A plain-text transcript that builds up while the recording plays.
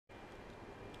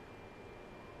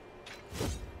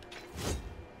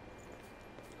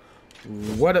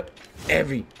What up,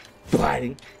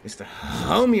 everybody? It's the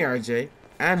homie RJ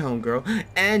and homegirl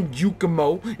and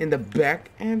Yukimo in the back,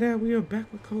 and we are back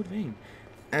with Code Vein,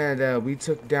 and we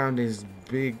took down this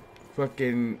big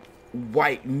fucking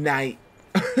white knight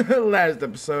last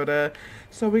episode.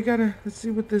 So we gotta let's see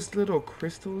what this little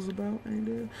crystal is about,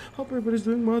 and hope everybody's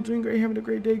doing well, doing great, having a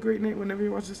great day, great night whenever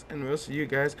you watch this, and we'll see you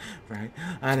guys right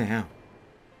now.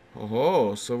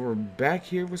 Oh, so we're back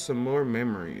here with some more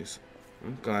memories.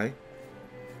 Okay.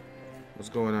 What's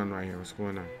going on right here? What's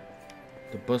going on?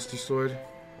 The Buster Sword.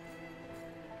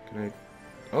 Can I...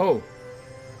 Oh!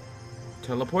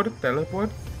 Teleport? Teleport?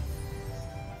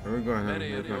 Where are we going?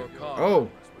 Many of your Oh! were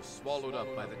swallowed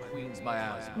up by the Queen's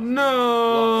miasma.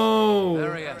 No!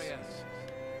 Very essence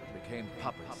became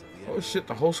puppets of the Oh shit,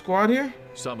 the whole squad here?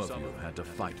 Some of you had to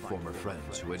fight former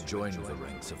friends who had joined the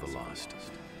ranks of the lost.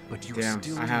 But you Damn,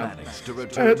 still I managed to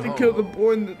return had to home. kill the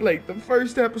boy in the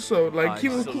first episode. Like, he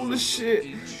was cool as shit.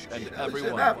 Each and That every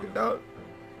shit one. happened, dog.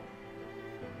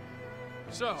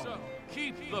 So,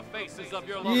 keep the faces of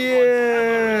your loved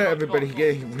Yeah! ones Everybody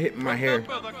getting hit in my hair.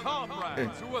 Remember the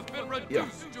comrades who have been reduced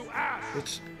Yeah. to ash.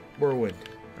 Which whirlwind.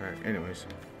 Alright, anyways.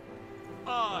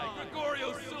 I,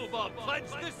 Gregorio Silva, pledge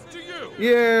this to you.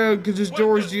 Yeah, because it's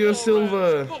George When Gia this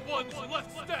Silva. moment, the ones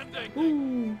left standing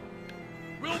Ooh.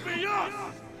 will be us.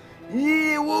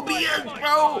 Yeah, we'll be us,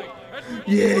 bro.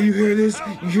 Yeah, you hear this?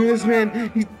 You hear this,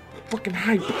 man? He's fucking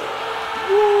hype.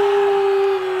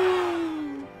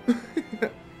 Woo!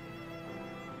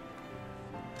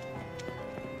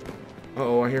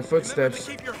 Uh-oh, I hear footsteps.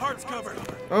 Keep your hearts covered.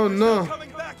 Oh no. Coming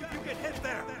back if you get hit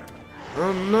there.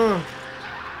 Oh no.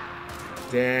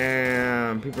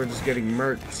 Damn, people are just getting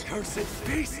murked. Cursed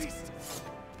beast.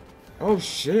 Oh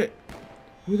shit.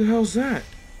 Who the hell's that?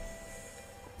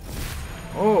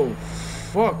 Oh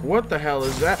fuck, what the hell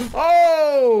is that?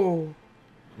 Oh!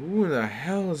 Who the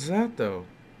hell is that though?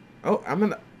 Oh, I'm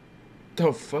in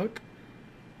the fuck?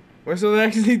 Wait, so that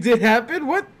actually did happen?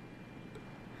 What?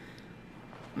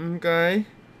 Okay.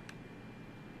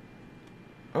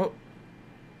 Oh.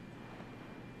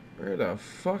 Where the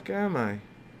fuck am I?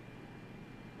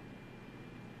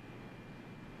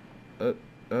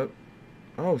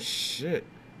 Oh shit.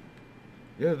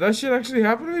 Yeah, that shit actually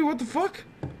happened to me? What the fuck?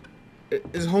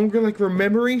 Is homegirl like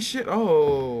remembering shit?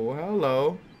 Oh,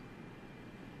 hello.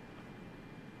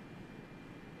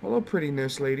 Hello, pretty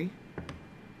nurse lady.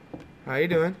 How you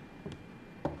doing?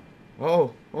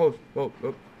 Oh,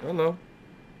 hello.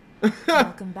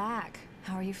 Welcome back.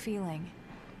 How are you feeling?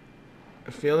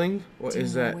 Feeling? What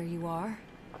is Do you know that? where you are?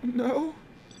 No.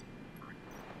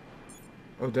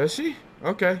 Oh, does she?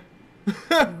 Okay. You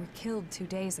were killed 2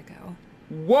 days ago,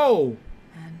 Whoa.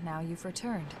 and now you've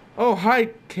returned. Oh, hi,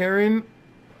 Karen.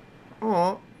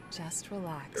 Aw, Just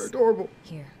relax. you're adorable.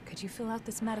 Here, could you fill out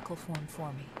this medical form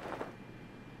for me?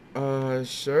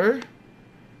 Sure.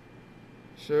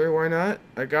 Sure, why not?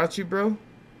 I got you, bro.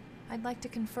 I'd like to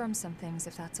confirm some things,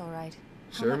 if that's all right.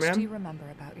 Sure, How much ma'am. do you remember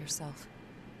about yourself?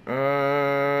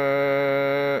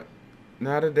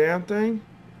 Not a damn thing.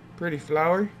 Pretty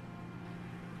flower.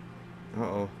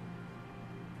 Uh-oh.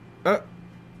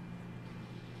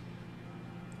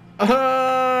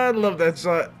 I love that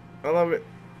shot. I love it.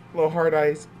 Little hard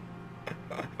eyes.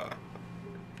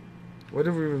 What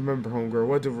did we remember, homegirl?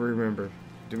 What did we remember?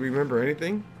 Did we remember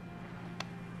anything?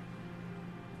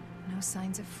 No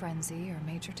signs of frenzy or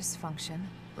major dysfunction.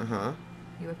 Uh-huh.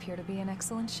 You appear to be in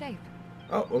excellent shape.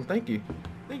 Oh, well, thank you.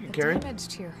 Thank you, The Karen. damage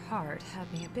to your heart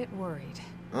had me a bit worried,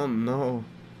 Oh, no.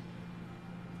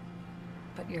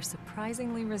 but you're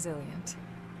surprisingly resilient.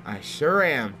 I sure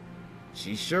am.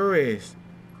 She sure is.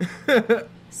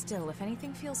 Still, if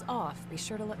anything feels off, be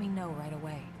sure to let me know right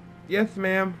away. Yes,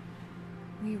 ma'am.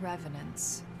 We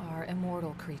Revenants are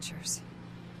immortal creatures.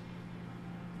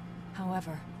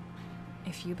 However,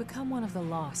 if you become one of the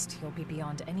lost, you'll be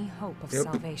beyond any hope of Yep.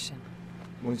 salvation.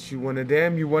 Once you want a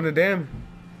damn, you want a damn.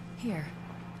 Here,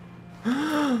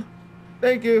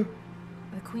 Thank you.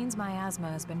 the Queen's miasma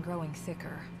has been growing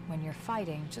thicker. When you're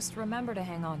fighting, just remember to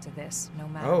hang on to this, no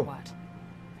matter Oh. what.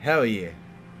 Hell yeah.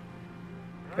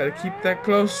 Gotta keep that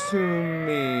close to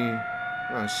me.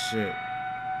 Oh, shit.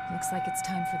 Looks like it's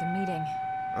time for the meeting.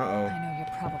 Uh-oh. I know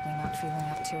you're probably not feeling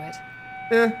up to it.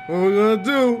 Yeah, what we gonna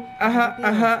do? It'll be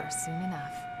over soon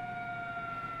enough.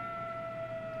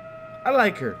 I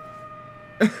like her.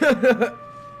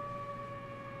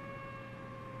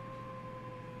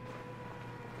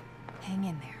 Hang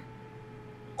in there.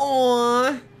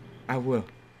 Aww. I will.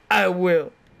 I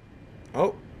will.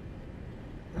 Oh.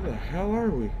 Where the hell are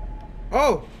we?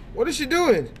 Oh, what is she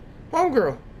doing?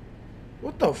 Homegirl.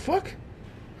 What the fuck?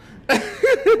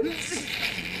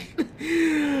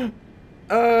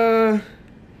 Huh.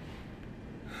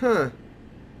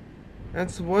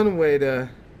 That's one way to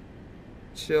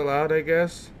chill out, I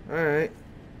guess. Alright.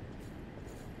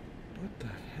 What the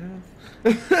hell?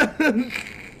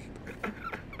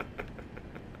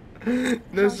 This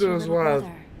How's your was little wild.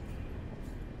 brother?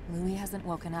 Louis hasn't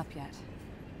woken up yet.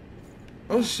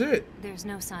 Oh shit. There's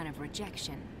no sign of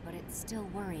rejection, but it's still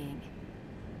worrying.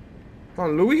 Oh,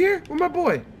 Louis here? Where's my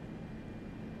boy?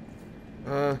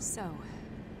 So,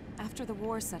 after the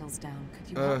war settles down, could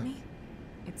you help me?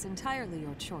 It's entirely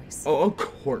your choice. Oh, of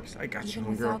course. I got you,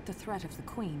 Even homegirl. without the threat of the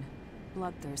Queen,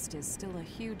 bloodthirst is still a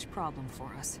huge problem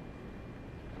for us.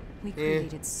 We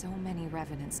created so many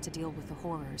revenants to deal with the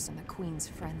horrors and the Queen's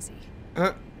frenzy.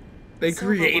 They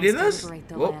Silver created wants us? to liberate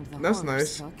the Well, land the that's horrors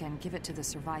nice. took and give it to the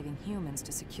surviving humans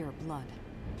to secure blood.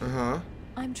 Uh-huh.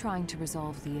 I'm trying to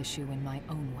resolve the issue in my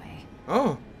own way.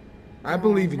 Oh. I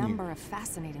believe in There are a you. number of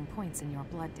fascinating points in your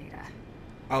blood data.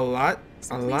 A lot?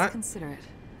 So A please lot? consider it,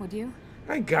 would you?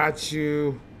 I got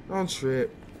you. Don't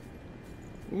trip.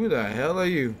 Who the hell are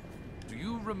you? Do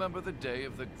you remember the day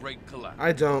of the Great Collapse?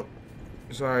 I don't.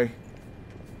 Sorry.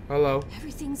 Hello.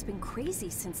 Everything's been crazy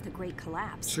since the Great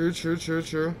Collapse. True.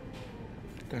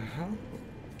 What the hell?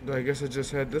 I guess I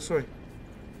just head this way.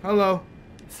 Hello.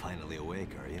 Finally awake,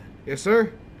 are you? Yes,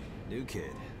 sir. New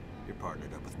kid, you're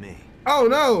partnered up with me. Oh,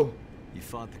 no. You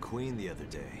fought the Queen the other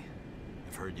day.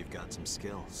 I've heard you've got some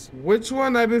skills. Which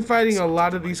one? I've been fighting a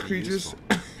lot of Might these be creatures.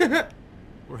 useful.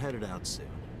 We're headed out soon.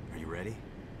 Are you ready?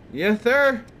 Yes,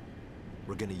 sir.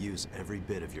 We're gonna use every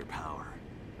bit of your power.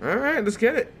 All right, let's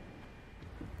get it.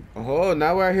 Oh,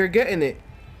 now we're out here getting it.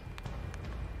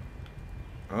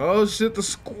 Oh, shit, the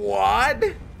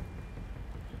squad.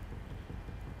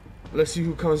 Let's see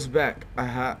who comes back.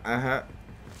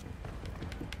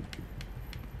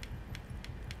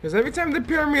 Because every time they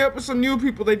pair me up with some new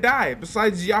people, they die.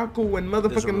 Besides Yaku and There's a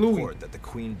motherfucking Louis. report that the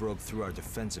Queen broke through our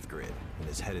defensive grid and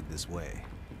is headed this way.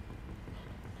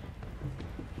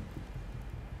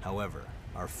 However,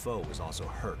 our foe was also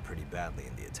hurt pretty badly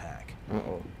in the attack.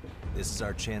 Uh-oh. This is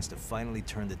our chance to finally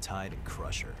turn the tide and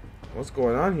crush her. What's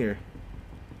going on here?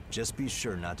 Just be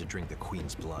sure not to drink the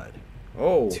Queen's blood.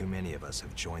 Oh. Too many of us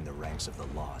have joined the ranks of the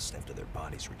lost after their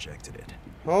bodies rejected it.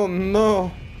 Oh,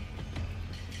 no.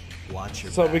 Watch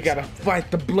your So we backs gotta out there. fight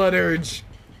the blood urge.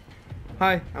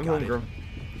 Hi, I'm Got homegirl.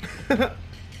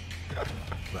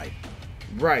 Right.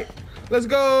 Right. Let's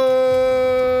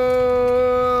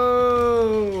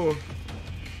go.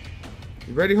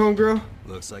 You ready, homegirl?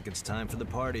 Looks like it's time for the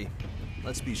party.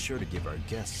 Let's be sure to give our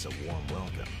guests a warm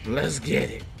welcome. Let's get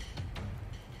it.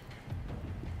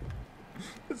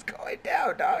 It's going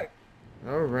down, dog.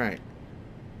 All right.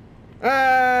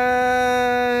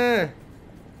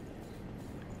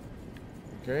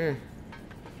 Okay.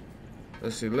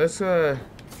 Let's see. Let's Okay,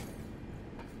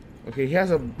 he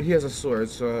has a sword,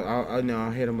 so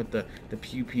I'll hit him with the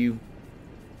pew pew.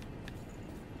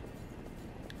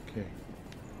 Okay.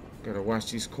 Gotta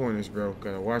watch these corners, bro.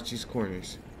 Gotta watch these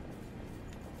corners.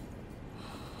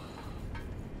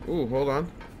 Ooh, hold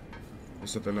on.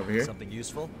 There's something over here. Something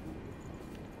useful?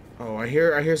 Oh, I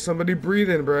hear somebody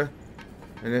breathing, bruh.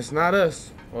 And it's not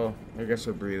us. Well, I guess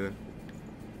we're breathing.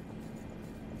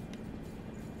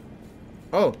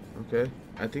 Oh, okay.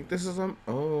 I think this is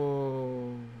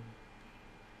oh.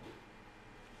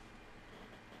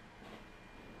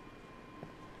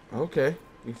 Okay,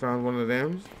 we found one of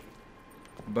them.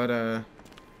 But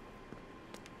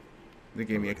they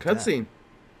gave me a Look at that. cutscene.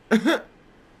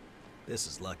 This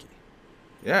is lucky.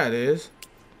 Yeah, it is.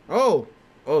 Oh,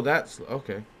 that's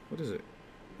okay. What is it?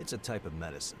 It's a type of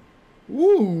medicine.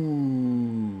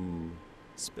 Ooh.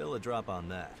 Spill a drop on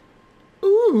that.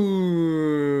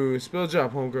 Ooh. Spill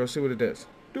drop, homegirl. See what it does.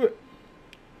 Do it.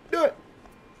 Do it.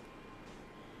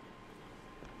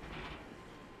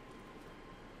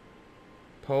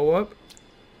 Pull up.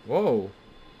 Whoa.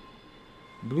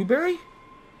 Blueberry?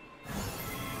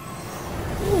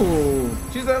 Ooh.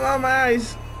 She's on my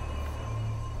eyes.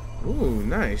 Ooh,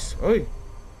 nice. Oi.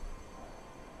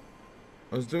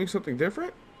 I was doing something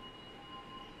different?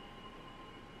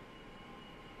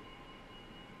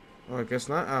 Oh, I guess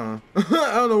not. I don't know.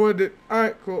 I don't know what it did.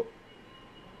 Alright, cool.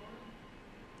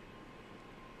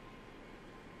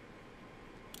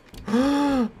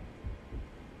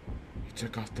 He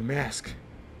took off the mask.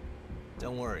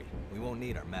 Don't worry, we won't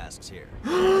need our masks here.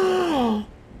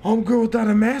 Homegirl without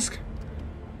a mask?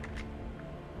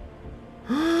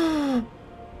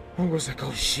 Homegirl's like,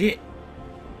 oh shit.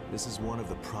 This is one of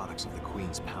the products of the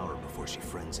Queen's power before she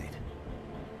frenzied.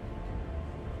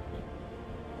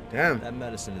 Damn. That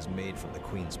medicine is made from the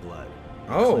Queen's blood.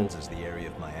 Oh. cleanses the area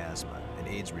of miasma and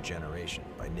aids regeneration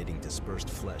by knitting dispersed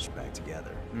flesh back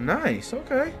together. Nice.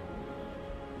 Okay.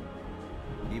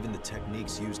 Even the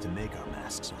techniques used to make our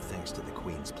masks are thanks to the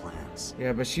Queen's plans.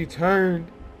 Yeah, but she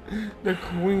turned. The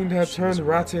Queen had She turned was a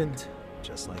rotten. Revenant,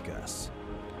 just like us.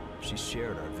 She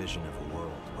shared our vision of a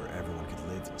world where everyone could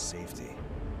live in safety.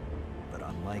 But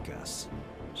unlike us,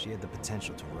 she had the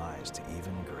potential to rise to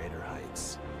even greater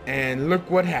heights. And look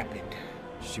what happened.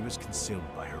 She was consumed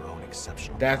by her own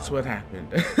exceptional That's power, what happened.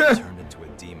 turned into a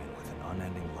demon with an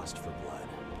unending lust for blood.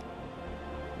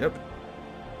 Yep.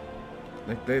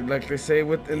 Like they say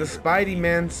within the Spidey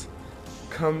Mans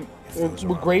come with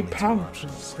great power,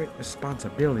 comes great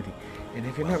responsibility. And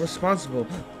if you're not responsible,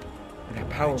 then that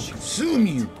power will consume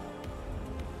you.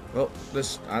 Well,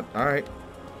 alright,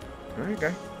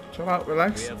 guy. Chill out, We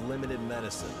relax. have limited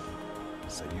medicine,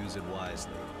 so use it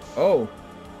wisely. Oh.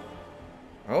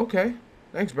 Okay.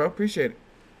 Thanks, bro. Appreciate it.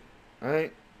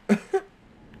 Alright.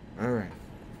 Alright.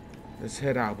 Let's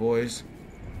head out, boys.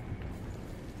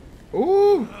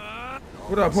 Ooh!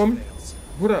 What up, homie?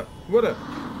 What up? What up?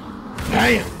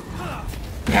 Bam!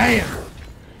 Bam!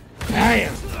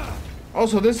 Bam! Oh,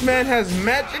 so this man has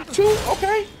magic too?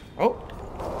 Okay.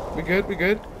 Oh. We good, we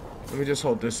good. Let me just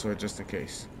hold this sword just in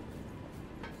case.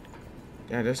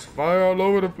 Yeah, there's fire all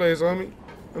over the place, homie.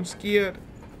 I'm scared.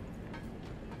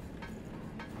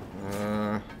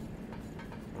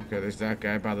 Okay, there's that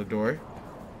guy by the door.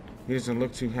 He doesn't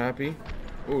look too happy.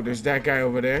 Oh, there's that guy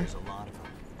over there. There's a lot of them.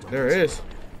 Don't There lose is. sight.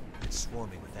 It's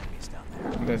swarming with enemies down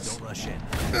there. That's- Don't rush in.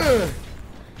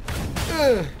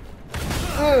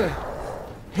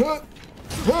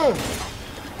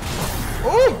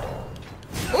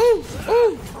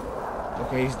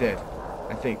 Okay, he's dead.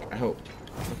 I think. I hope.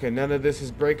 Okay, none of this is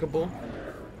breakable.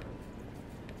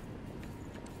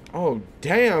 Oh,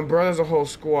 damn, bro. There's a whole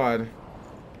squad.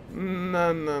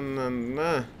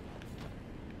 Nah.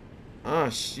 Ah,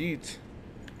 shit.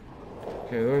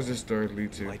 Okay, where's this door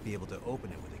lead to? Might be able to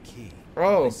open it with a key.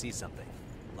 Oh. I see something.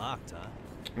 Locked,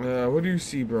 huh? What do you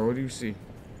see, bro? What do you see?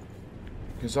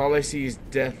 Because all I see is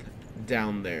death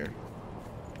down there.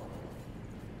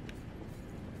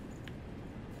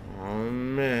 Oh,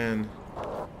 man.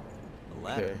 A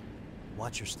ladder. Okay.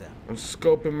 Watch your step. I'm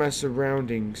scoping my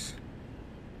surroundings.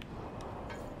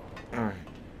 Alright.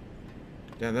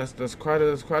 Yeah, that's quite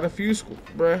a few,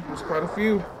 bruh. That's quite a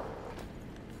few.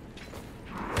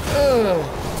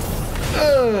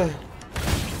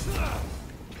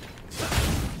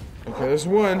 Okay, there's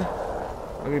one.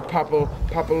 Let me pop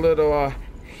a little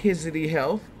hizzy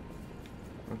health.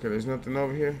 Okay, there's nothing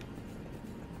over here.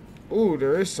 Ooh,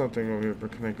 there is something over here,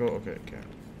 but can I go? Okay, can't.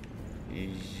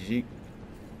 Yeet.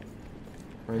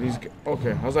 Alright, these guys.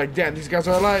 Okay, I was like, damn, these guys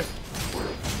are alive.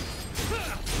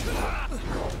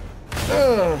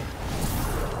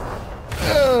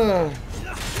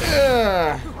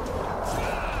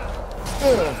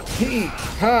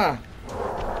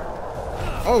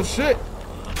 Oh shit!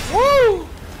 Woo!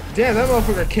 Damn, that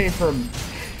motherfucker came from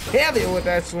heavy with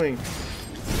that swing.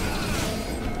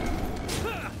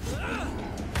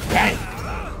 Bang!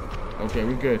 Okay,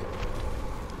 we good.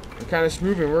 We're kind of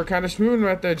smoothing. We're kind of smoothing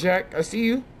right there, Jack. I see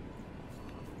you,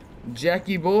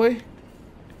 Jackie boy.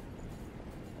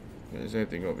 Is there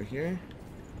anything over here?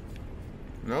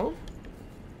 No?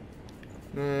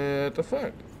 What the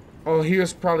fuck? Oh, he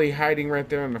was probably hiding right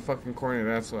there in the fucking corner,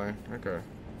 that's why. Okay.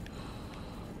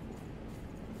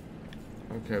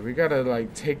 Okay, we gotta,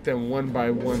 like, take them one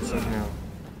by one somehow.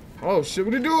 Oh, shit,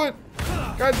 what are you doing?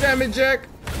 God damn it, Jack.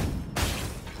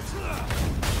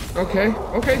 Okay.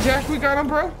 Okay, Jack, we got him,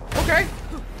 bro. Okay.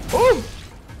 Ooh!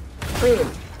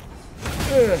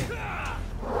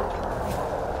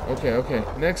 Okay.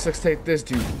 Next, let's take this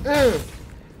dude.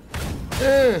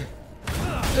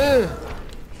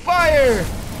 Fire!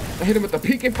 I hit him with the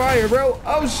peeking fire, bro.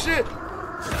 Oh, shit.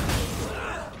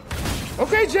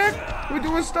 Okay, Jack. We're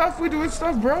doing stuff,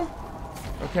 bro.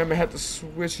 Okay, I'm gonna have to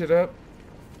switch it up.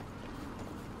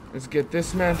 Let's get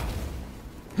this man.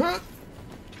 Huh?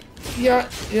 Yeah.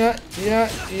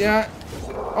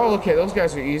 Oh, okay, those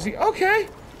guys are easy. Okay.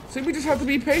 See, we just have to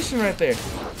be patient right there.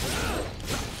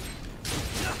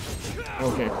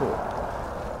 Okay, cool.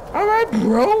 Alright,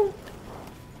 bro.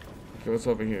 Okay, what's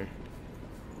over here?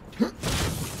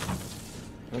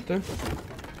 Nothing?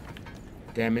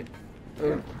 Damn it.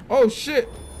 Oh, shit.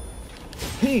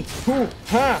 He, hoo,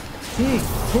 ha. He,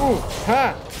 hoo,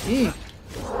 ha. He.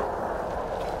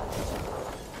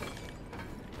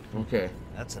 Okay.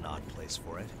 That's an odd place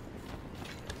for it.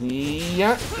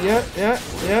 Yeah.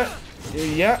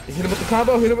 Hit him with the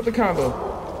combo,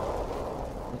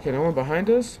 Okay, no one behind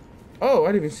us? Oh,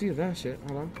 I didn't even see that shit.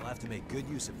 Hold on. We'll have to make good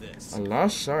use of this. A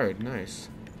lost shard. Nice.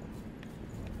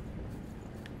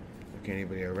 Okay,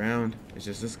 anybody around? It's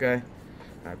just this guy.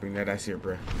 Alright, bring that ice here,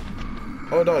 bro.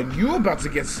 Oh no, you about to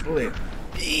get split.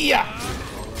 Yeah.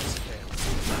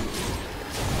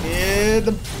 Yeah,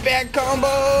 the back combo.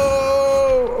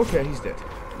 Okay, he's dead.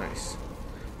 Nice.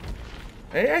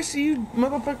 Hey, I see you,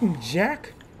 motherfucking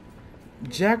Jack.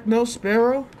 Jack no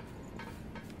Sparrow.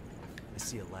 I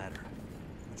see a ladder.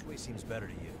 Which way seems better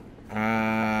to you?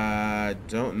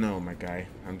 Don't know, my guy.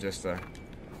 I'm just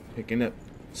picking up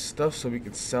stuff so we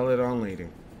can sell it on later.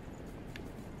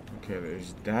 Okay,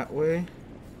 there's that way.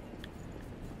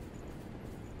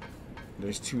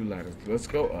 There's 2 ladders. Let's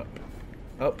go up.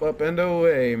 Up, up, and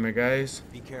away, my guys.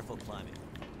 Be careful climbing.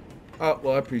 Oh,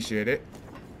 well, I appreciate it.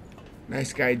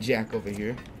 Nice guy Jack over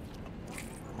here.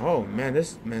 Oh, man,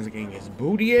 this man's getting his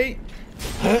booty ate.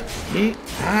 Huh, he,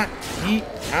 ha, he,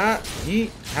 ha, he,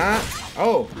 ha.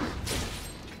 Oh.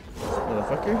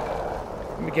 Motherfucker.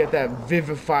 Let me get that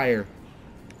vivifier.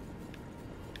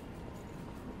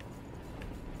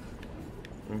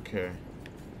 Okay.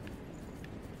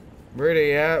 Where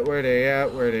they at? Where they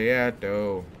at? Where they at,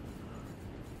 though?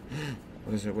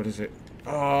 What is it? What is it?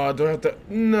 Oh, do I have to?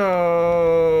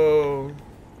 No.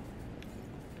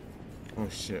 Oh,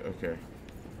 shit. Okay.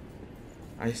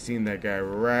 I seen that guy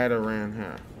right around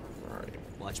here. Alright.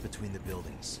 Watch between the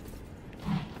buildings.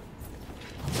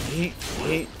 He.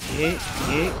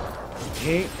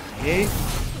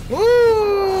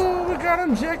 Woo! We got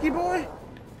him, Jackie boy.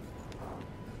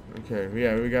 Okay,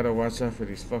 yeah, we gotta watch out for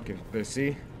these fucking.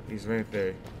 See? He's right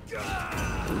there.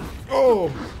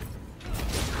 Oh!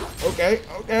 Okay,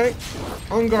 okay.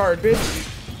 On guard, bitch.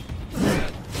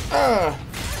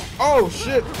 Oh,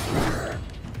 shit.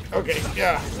 Okay,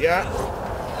 yeah, yeah.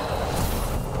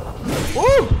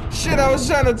 Woo! Shit, I was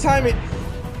trying to time it.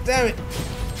 Damn it.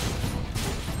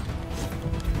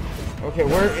 Okay,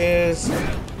 where is...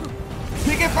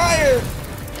 Pick and fire!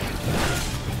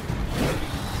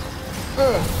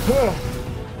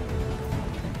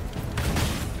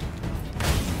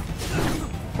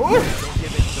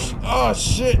 Oh,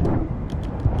 shit.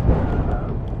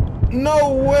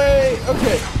 No way.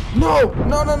 Okay. No.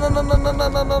 No, no, no, no, no, no, no,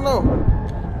 no, no, no.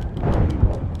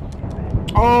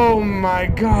 Oh, my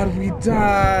God. We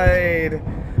died.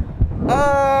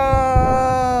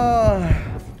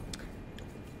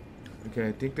 Okay,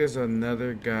 I think there's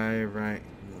another guy right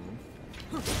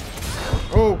here.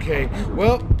 Okay.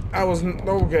 Well, I was...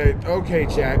 Okay. Okay,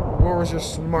 Jack. Where was your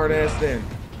smart ass then?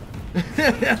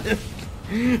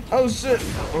 Oh, shit.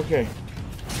 Okay.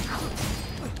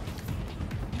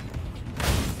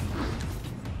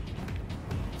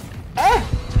 Ah!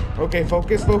 Okay,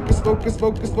 focus, focus, focus,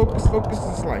 focus, focus, focus,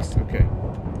 and slice. Okay.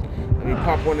 Let me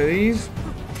pop one of these.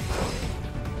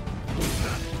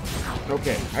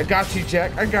 Okay, I got you,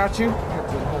 Jack. I got you.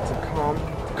 Have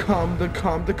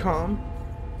to calm.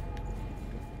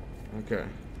 Okay.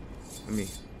 Let me...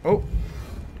 Oh.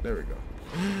 There we go.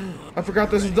 I forgot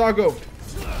there's a doggo.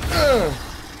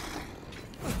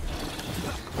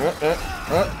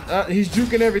 He's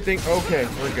juking everything. Okay,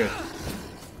 we're good.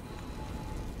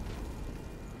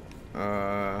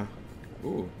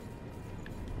 Ooh.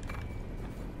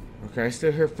 Okay, I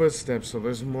still hear footsteps, so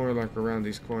there's more like around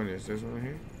these corners. There's one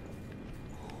here.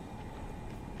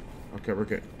 Okay, we're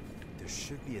good. There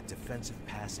should be a defensive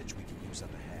passage we can use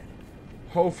up ahead.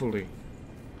 Hopefully.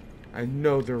 I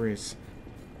know there is.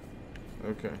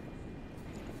 Okay.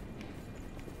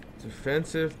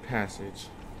 Defensive passage.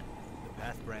 The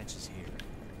path branches here.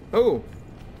 Oh!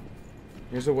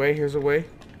 Here's a way, here's a way.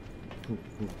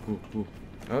 Ooh.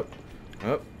 Up.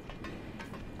 Up.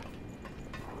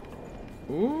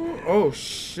 Ooh. Oh,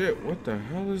 shit. What the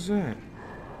hell is that?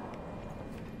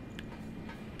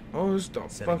 Oh, it's the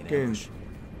fucking...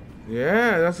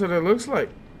 Yeah, that's what it looks like.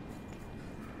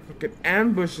 Fucking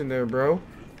ambush in there, bro.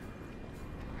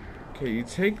 Okay, you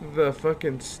take the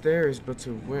fucking stairs, but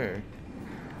to where?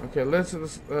 Okay, let's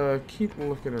keep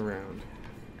looking around.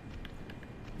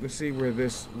 Let's see where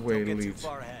this way Don't get leads. too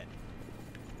far ahead.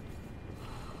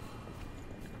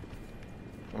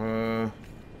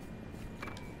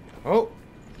 Oh.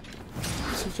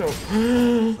 Switch out.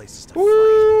 Places to fight.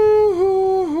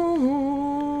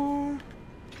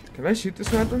 Can I shoot this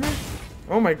sniper man?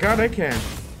 Oh my god, I can.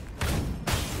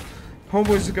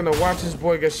 Homeboy's just gonna watch his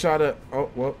boy get shot up. Oh,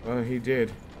 well, he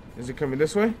did. Is it coming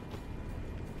this way?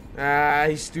 Ah,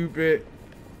 he's stupid.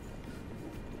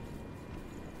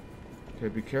 Okay,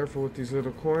 be careful with these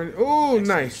little corners. Oh,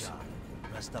 nice.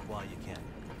 Rest up while you can.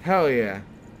 Hell yeah.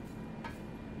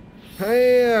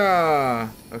 Hey,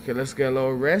 okay, let's get a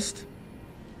little rest.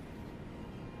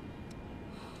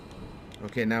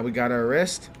 Okay, now we got our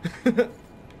wrist.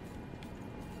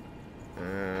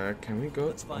 Can we go?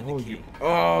 Let's find the key.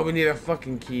 Oh, we need a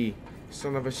fucking key.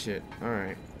 Son of a shit.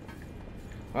 Alright.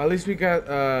 Well, at least we got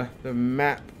the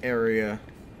map area.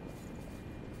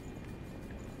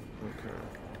 Okay.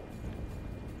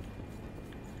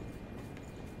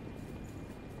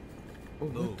 Oh,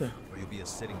 what Move, the? or you'll be a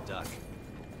sitting duck.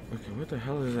 Okay, what the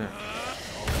hell is that?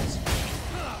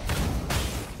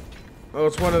 Oh,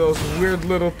 it's one of those weird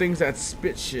little things that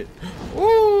spit shit.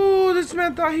 Ooh, this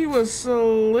man thought he was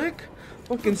slick.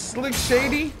 Fucking slick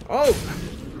shady. Oh.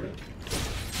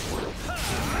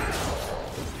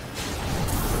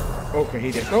 Okay,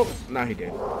 he did. Oh, now he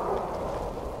did.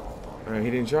 Alright, he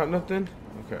didn't drop nothing?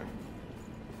 Okay.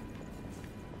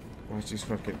 Watch these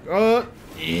fucking...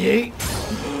 yeet.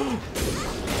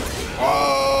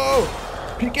 Oh!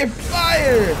 Peek and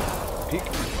fire! Peek.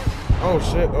 Oh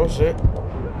shit, oh shit.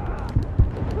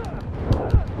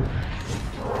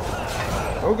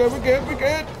 Okay, we good, we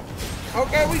good.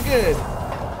 Okay, we good.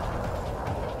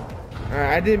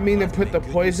 Alright, I didn't mean to put the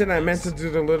poison. I meant to do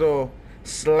the little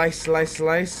slice, slice,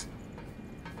 slice.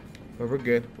 But we're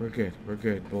good, we're good, we're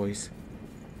good, boys.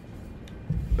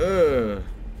 Okay.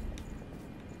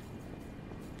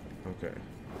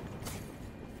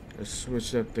 Let's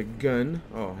switch up the gun.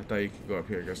 Oh, I thought you could go up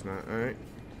here. I guess not. Alright.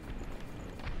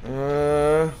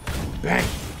 Bang!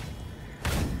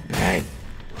 Bang!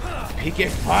 Peek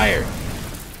and fire!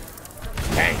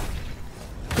 Bang!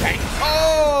 Bang!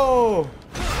 Oh!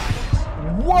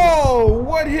 Whoa!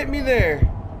 What hit me there?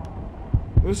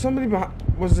 Was somebody behind?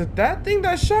 Was it that thing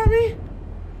that shot me?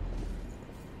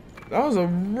 That was a...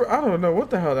 I don't know what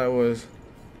the hell that was.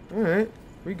 Alright.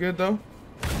 We good though.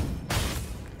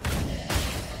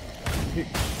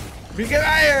 Peek and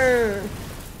fire!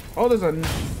 Oh, there's a...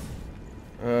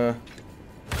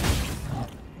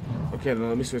 Okay, now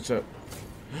let me switch up.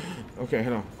 Okay,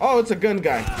 hold on. Oh, it's a gun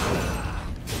guy.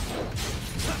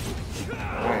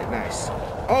 Alright, nice.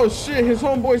 Oh shit, his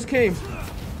homeboys came.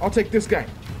 I'll take this guy.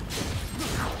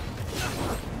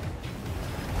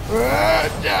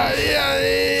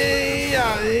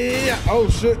 Oh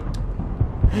shit.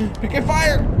 Peek and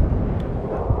fire!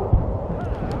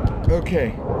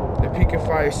 Okay. The peek and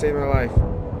fire saved my life.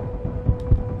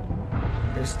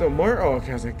 There's still more? Oh,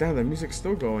 okay. I was like, damn, the music's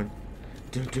still going.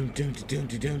 Doom, doom, doom, doom,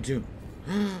 doom, doom, doom.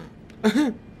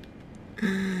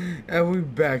 And we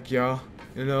back, y'all.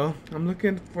 You know, I'm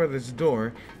looking for this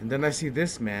door, and then I see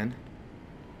this man.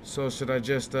 So should I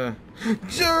just,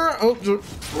 Geronimo!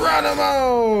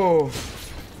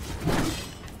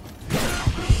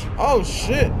 Oh,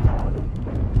 shit.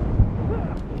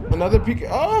 Another peek.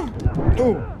 Oh!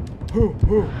 Ooh.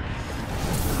 Ooh.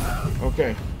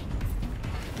 Okay.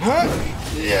 Huh?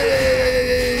 Yeah.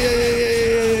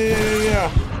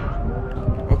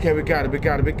 Okay, we got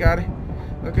it.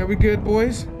 Okay, we good,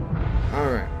 boys?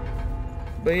 Alright.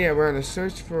 But yeah, we're on a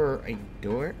search for a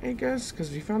door, I guess,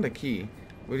 because we found a key.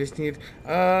 We just need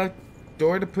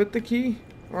door to put the key,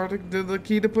 or the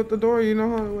key to put the door, you know,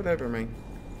 whatever, man.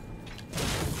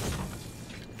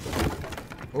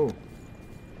 Oh.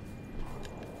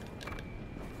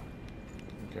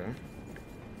 Okay.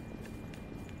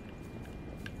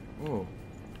 Oh.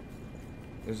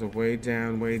 There's a way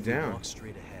down, way down. Walk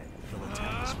straight ahead. Fill a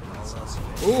town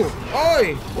for Ooh.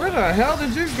 Oi! Where the hell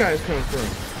did you guys come from?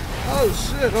 Oh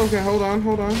shit. Okay, hold on.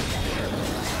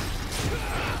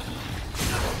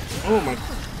 Oh my.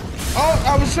 Oh,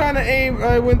 I was trying to aim.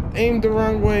 I aimed the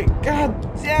wrong way. God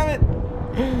damn it.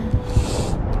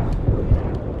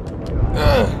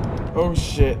 Oh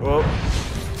shit. Well.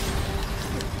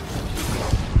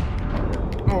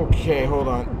 Okay, hold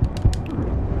on.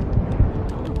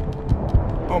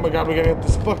 Oh my god, we gotta get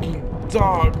this fucking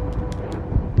dog.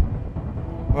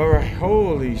 Alright,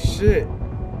 holy shit.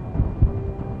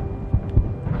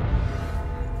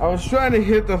 I was trying to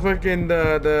hit the fucking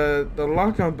the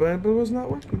lock-on button, but it was not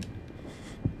working.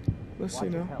 Let's see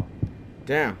now.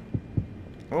 Damn.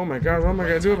 Oh my god, what am I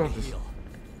gonna do about this?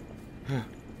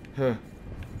 Huh.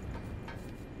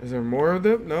 Is there more of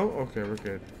them? No? Okay, we're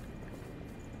good.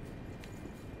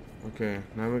 Okay,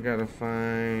 now we gotta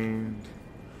find...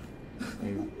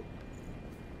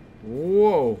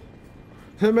 Whoa!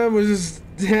 That man was just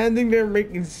standing there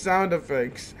making sound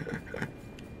effects.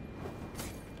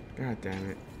 God damn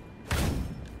it.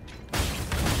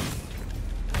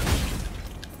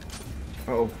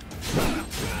 Uh-oh.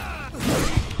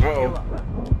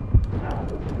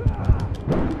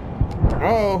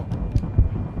 Uh-oh.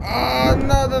 Oh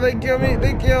no, did they kill me?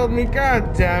 They killed me.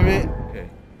 God damn it. Okay.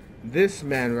 This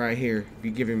man right here be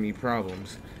giving me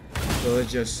problems. So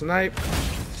let's just snipe.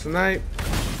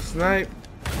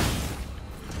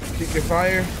 Peek and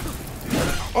fire.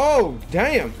 Oh,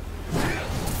 damn.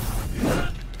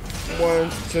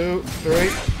 1, 2, 3.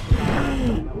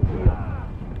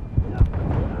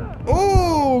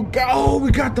 Oh,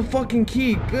 we got the fucking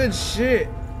key. Good shit.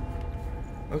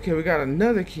 Okay, we got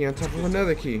another key on top of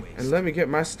another key. And let me get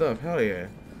my stuff. Hell yeah.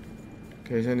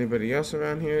 Okay, is anybody else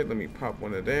around here? Let me pop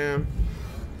one of them.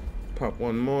 Pop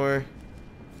one more.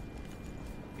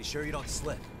 Be sure you don't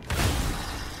slip.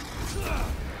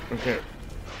 Okay.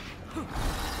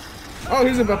 Oh,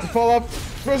 he's about to fall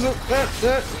off.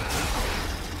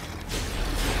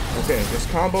 Okay, just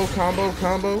combo.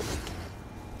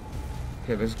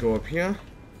 Okay, let's go up here.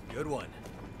 Good one.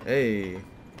 Hey.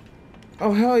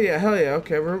 Oh, hell yeah.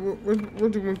 Okay, we're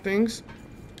doing things.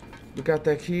 We got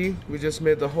that key. We just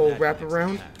made the whole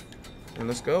wraparound. And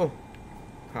let's go.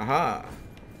 Haha.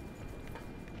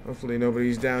 Hopefully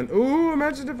nobody's down. Ooh,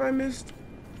 imagine if I missed.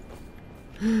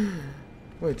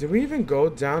 Wait, did we even go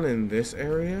down in this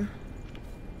area?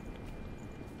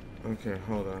 Okay,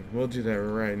 hold on. We'll do that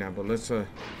right now, but let's oh,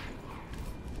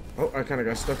 I kind of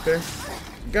got stuck there.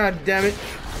 God damn it.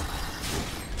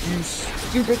 You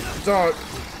stupid dog.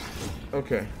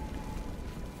 Okay.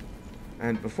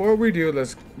 And before we do,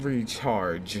 let's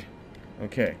recharge.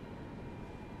 Okay.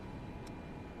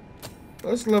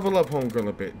 Let's level up homegirl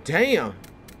a bit. Damn.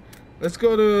 Let's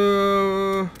go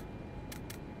to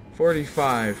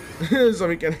 45 so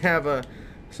we can have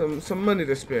some money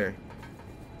to spare.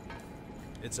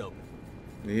 It's open.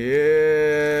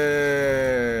 Yeah,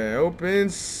 open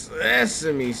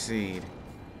sesame seed.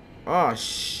 Oh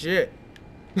shit.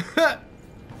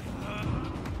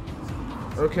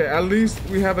 Okay, at least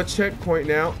we have a checkpoint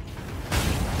now.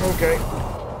 Okay.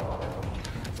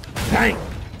 Bang.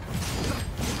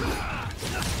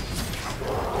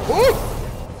 Woo!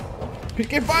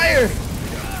 Pick and fire.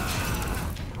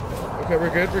 Okay, we're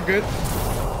good.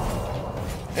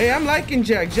 Hey, I'm liking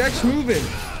Jack. Jack's moving.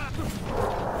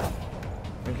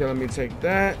 Okay, let me take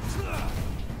that.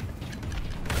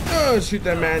 Oh, shoot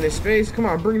that man in his face. Come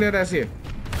on, bring that ass here.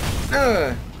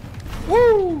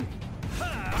 Woo!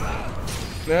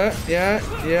 Yeah.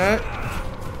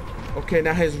 Okay,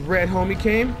 now his red homie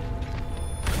came.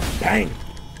 Bang!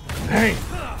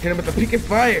 Hit him with the peak and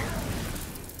fire.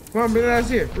 Come on, bring that ass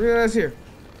here.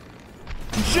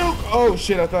 Joke! Oh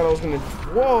shit, I thought I was gonna.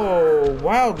 Whoa,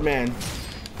 wild man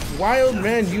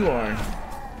you are.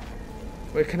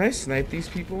 Wait, can I snipe these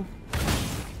people?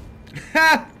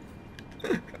 Ha!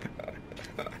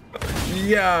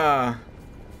 Yeah.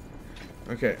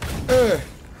 Okay.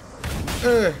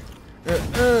 Oh,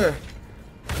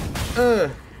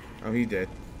 he dead.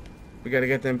 We gotta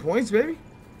get them points, baby.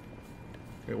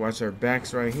 Okay, watch our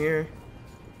backs right here.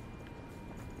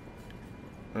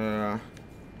 Okay,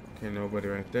 nobody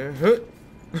right there.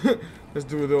 Let's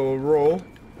do a little roll.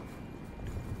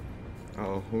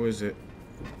 Oh, who is it?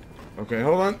 Okay,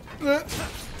 hold on. 1,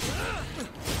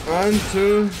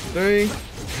 2, 3,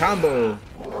 combo.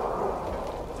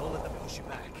 Don't let them push you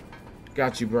back.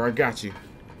 Got you, bro. I got you.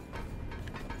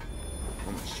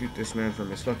 I'm gonna shoot this man from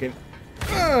his fucking.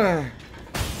 I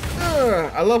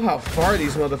love how far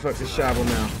these motherfuckers travel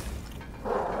now.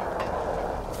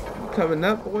 We're coming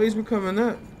up, boys. We're coming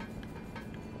up.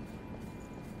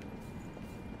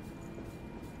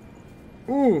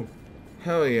 Ooh,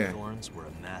 hell yeah. Thorns were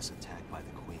a mass attack by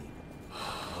the Queen.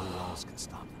 No walls could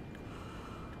stop them.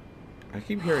 I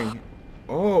keep hearing.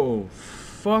 Oh,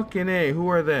 fucking A. Who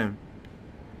are them?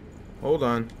 Hold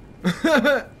on.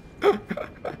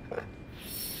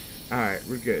 Alright,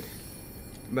 we're good.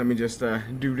 Let me just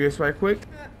do this right quick.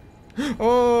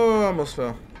 Oh, I almost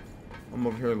fell. I'm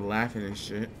over here laughing and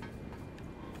shit.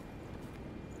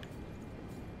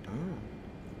 Oh.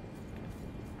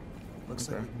 Looks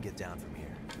Okay. like we can get down from here.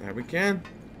 Yeah, we can.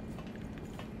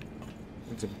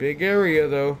 It's a big area,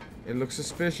 though. It looks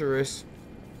suspicious.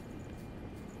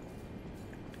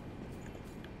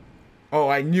 Oh,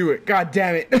 I knew it. God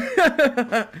damn it.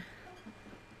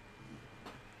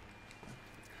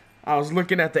 I was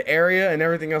looking at the area and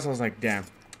everything else. I was like, damn.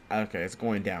 Okay, it's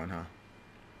going down, huh?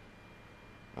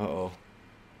 Uh-oh.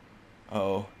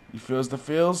 Uh-oh. You feels the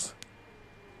feels?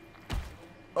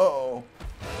 Uh-oh.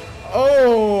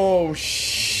 Oh,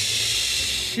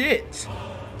 shit.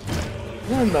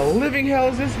 What in the living hell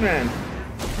is this, man?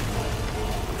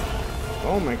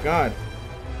 Oh, my God.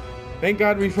 Thank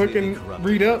God we fucking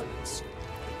read up. The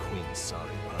Queen's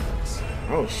sorry puppets.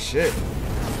 Oh, shit.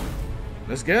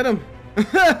 Let's get him.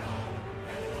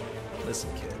 Listen,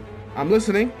 kid. I'm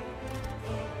listening.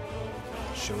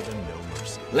 Show them no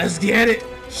mercy. Let's get it.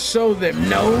 Show them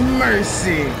no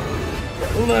mercy.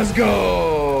 Let's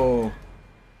go.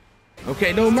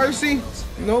 Okay, no mercy.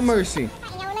 No mercy.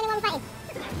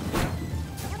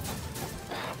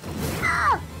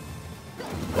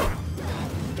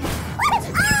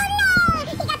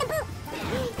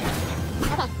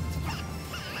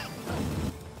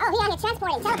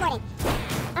 transporting, teleporting.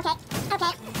 Okay,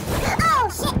 okay. Oh,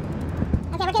 shit!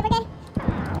 Okay, we're good, we're good.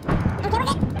 Okay, we're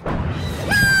good.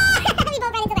 No! We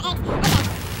both ran into the eggs. Okay.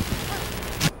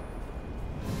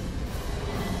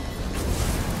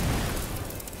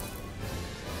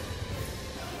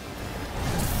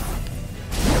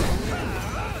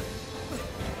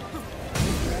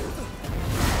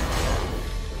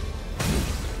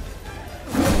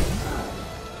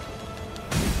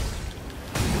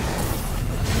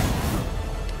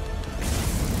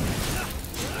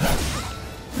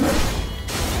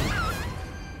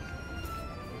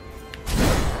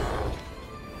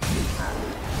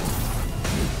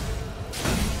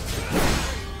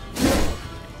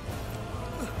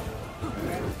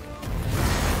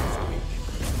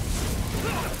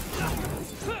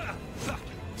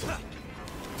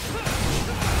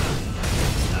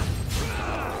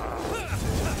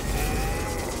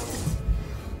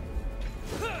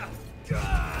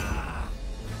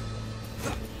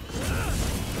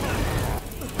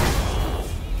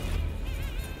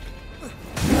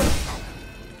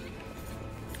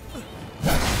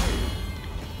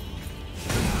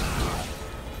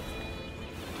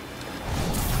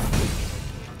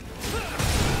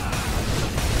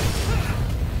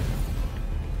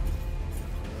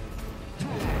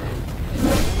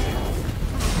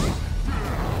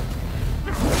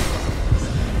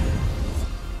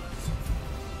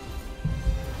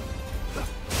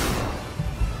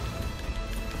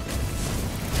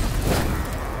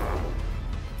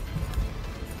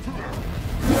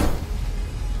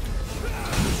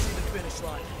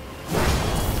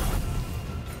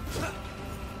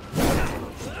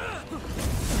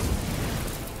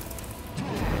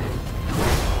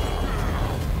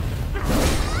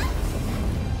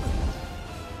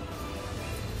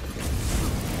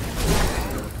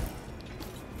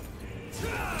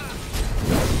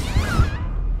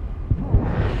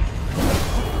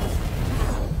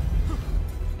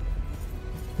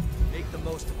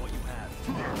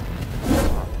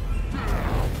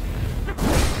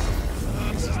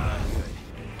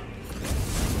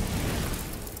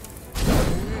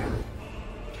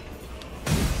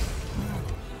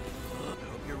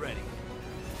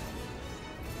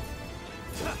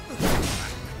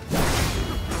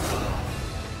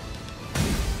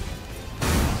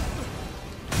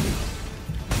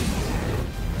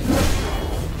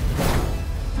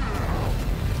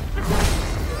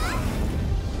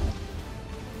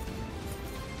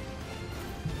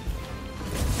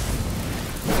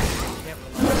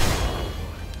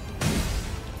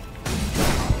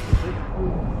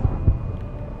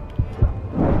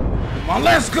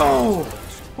 Let's go!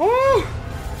 Oh!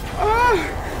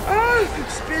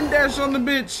 Spin dash on the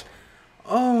bitch.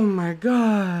 Oh my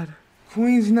god.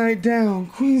 Queen's Knight down.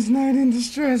 Queen's Knight in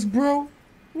distress, bro.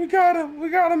 We got him. We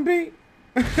got him beat.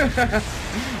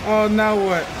 Oh, now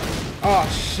what? Oh,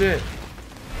 shit.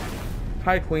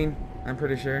 Hi, Queen. I'm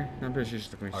pretty sure she's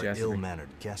the Queen. Our ill-mannered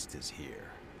guest is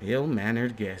here.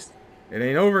 Ill-mannered guest. It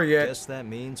ain't over yet. Guess that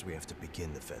means we have to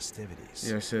begin the festivities.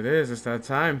 Yes, it is. It's that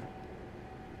time.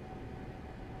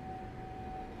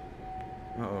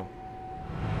 Uh-oh.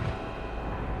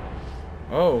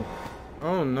 Oh.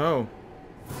 Oh, no.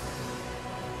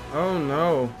 Oh,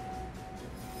 no.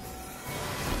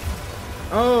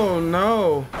 Oh,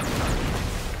 no.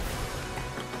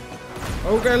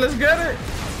 Okay, let's get it.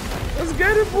 Let's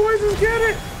get it, boys. Let's get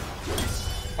it.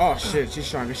 Oh, shit. She's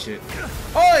strong as shit.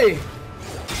 Oi!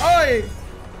 Oi!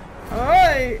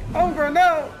 Oi! Over,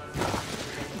 no!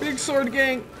 Big sword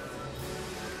gang.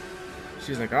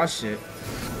 She's like, oh, shit.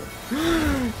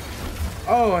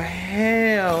 Oh,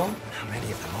 hell. How many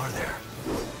of them are there?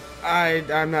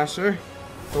 I'm not sure.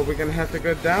 But we're gonna have to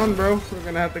get down, bro. We're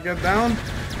gonna have to get down.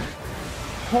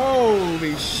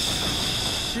 Holy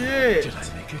shit. Did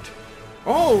I make it?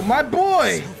 Oh, my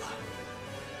boy.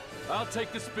 I'll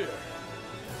take the spear.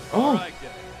 Oh. All right,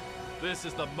 gang. This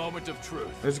is the moment of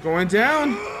truth. It's going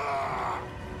down.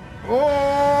 Oh.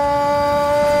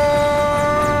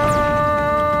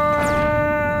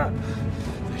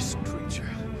 This creature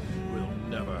will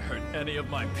never hurt any of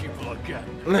my people again.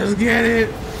 Let's get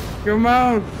it. Come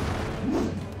on.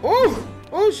 Oh.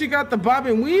 Oh, she got the bob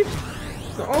and weave.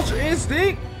 The ultra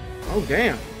instinct. Oh,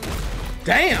 damn.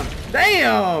 Damn.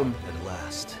 Damn. At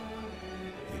last,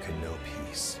 you can know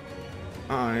peace.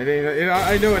 It ain't.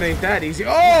 I know it ain't that easy.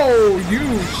 Oh,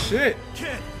 you shit.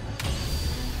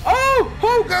 Oh,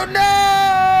 oh, go,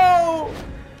 no!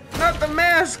 Not the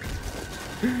mask.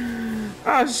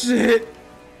 Oh, shit.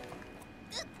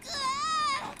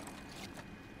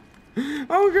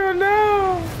 Oh, God,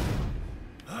 no.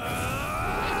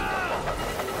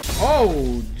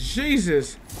 Oh,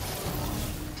 Jesus.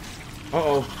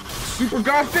 Uh-oh. Super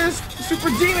God Fist! Super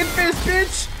Demon Fist,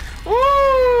 bitch! Ooh!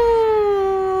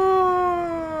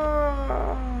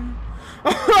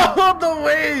 Oh, the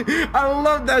way! I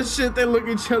love that shit. They look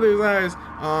each other's eyes.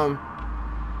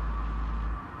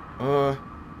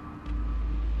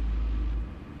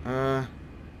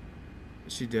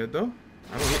 Is she dead though?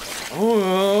 I don't know.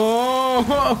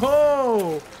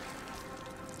 Oh!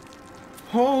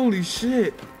 Holy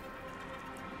shit!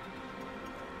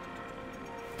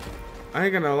 I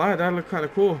ain't gonna lie, that looked kind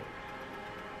of cool.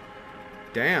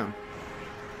 Damn.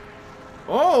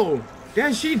 Oh!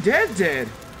 Damn, she dead.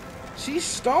 She's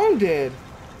stone dead.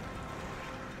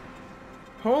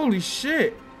 Holy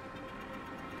shit.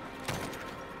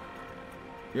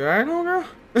 You alright, homegirl?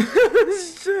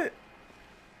 Shit.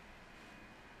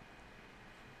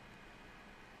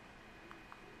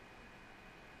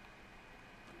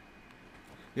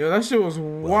 Yo, that shit was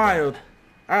wild.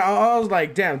 I was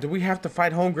like, damn, do we have to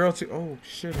fight homegirl too? Oh,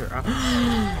 shit, her.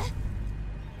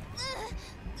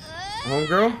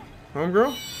 Homegirl?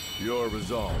 Homegirl? Your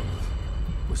resolve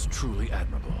was truly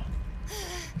admirable.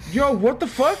 Yo, what the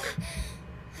fuck?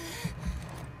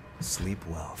 Sleep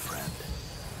well, friend.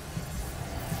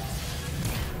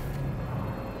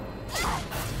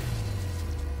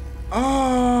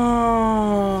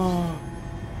 Oh!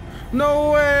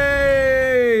 No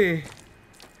way!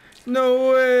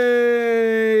 No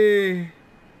way!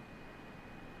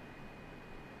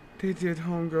 They did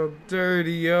homegirl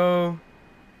dirty, yo.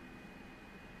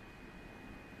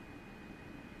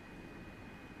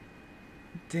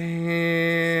 Damn.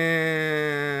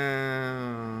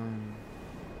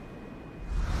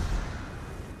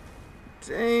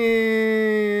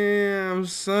 Damn,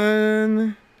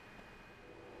 son.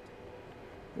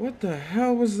 What the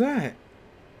hell was that?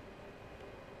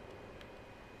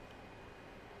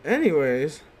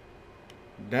 Anyways,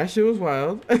 that shit was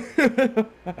wild.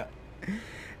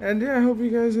 And yeah, I hope you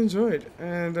guys enjoyed.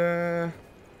 And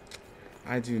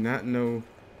I do not know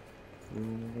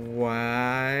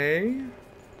why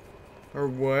or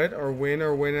what or when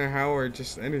or how or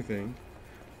just anything.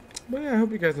 But yeah, I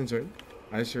hope you guys enjoyed.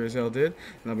 I sure as hell did.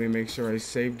 Let me make sure I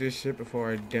save this shit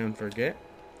before I don't forget.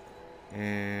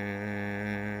 And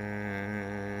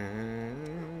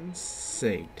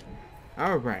saved.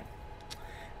 Alright.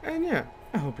 And yeah,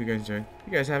 I hope you guys enjoyed. If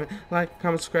you guys haven't, like,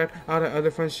 comment, subscribe, all that other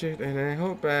fun shit. And I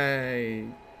hope we're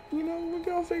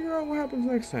gonna figure out what happens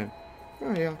next time.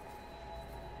 Oh yeah.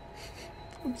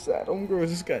 I'm sad homegirl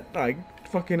just got like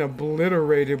fucking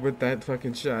obliterated with that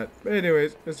fucking shot. But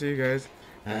anyways, I'll see you guys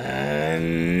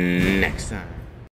next time.